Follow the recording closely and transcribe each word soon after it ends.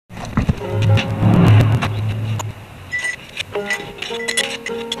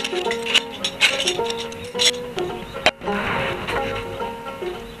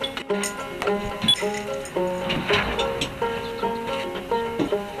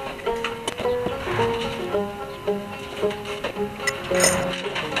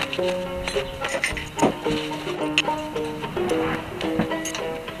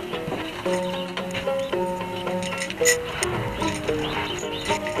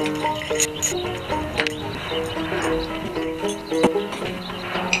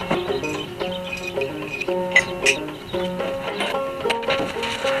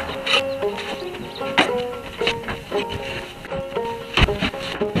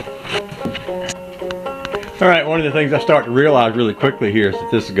Alright, one of the things I start to realize really quickly here is that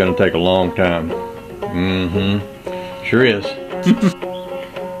this is going to take a long time. Sure is.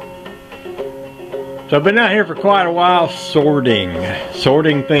 So I've been out here for quite a while sorting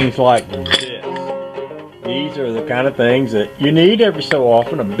things like this. These are the kind of things that you need every so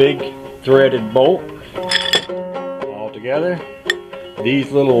often. A big threaded bolt all together.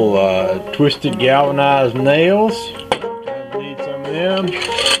 These little twisted galvanized nails. Sometimes you need some of them.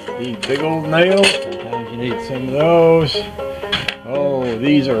 These big old nails. Sometimes you need some of those. Oh,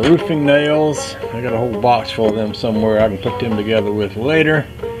 these are roofing nails. I got a whole box full of them somewhere I can put them together with later.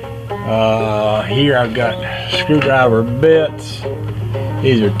 Here I've got screwdriver bits.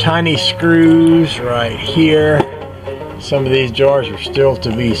 These are tiny screws right here. Some of these jars are still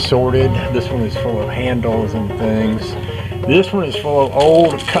to be sorted. This one is full of handles and things. This one is full of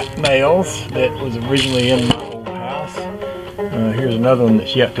old cut nails that was originally in my old house. Here's another one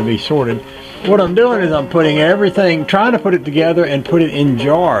that's yet to be sorted. What I'm doing is I'm putting everything, trying to put it together and put it in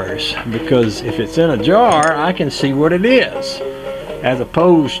jars, because if it's in a jar, I can see what it is, as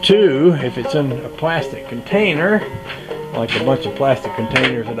opposed to if it's in a plastic container, like a bunch of plastic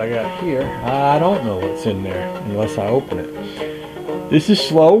containers that I got here. I don't know what's in there unless I open it. This is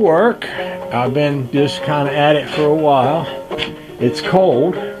slow work. I've been just kind of at it for a while. It's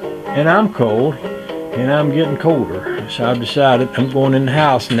cold, and I'm cold, and I'm getting colder. So I've decided I'm going in the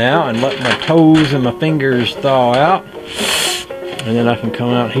house now and let my toes and my fingers thaw out. And then I can come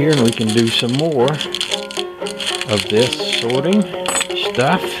out here and we can do some more of this sorting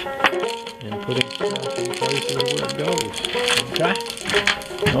stuff and putting stuff in places where it goes. Okay?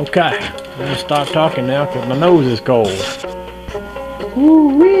 Okay. I'm going to stop talking now because my nose is cold.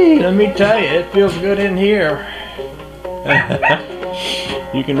 Woo-wee! Let me tell you, it feels good in here.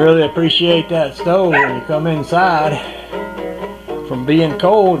 You can really appreciate that stove when you come inside from being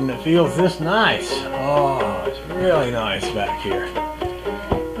cold, and it feels this nice. Oh, it's really nice back here.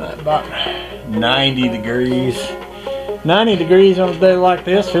 About 90 degrees. 90 degrees on a day like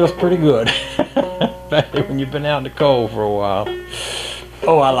this feels pretty good. Especially when you've been out in the cold for a while.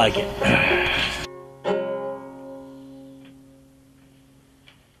 Oh, I like it.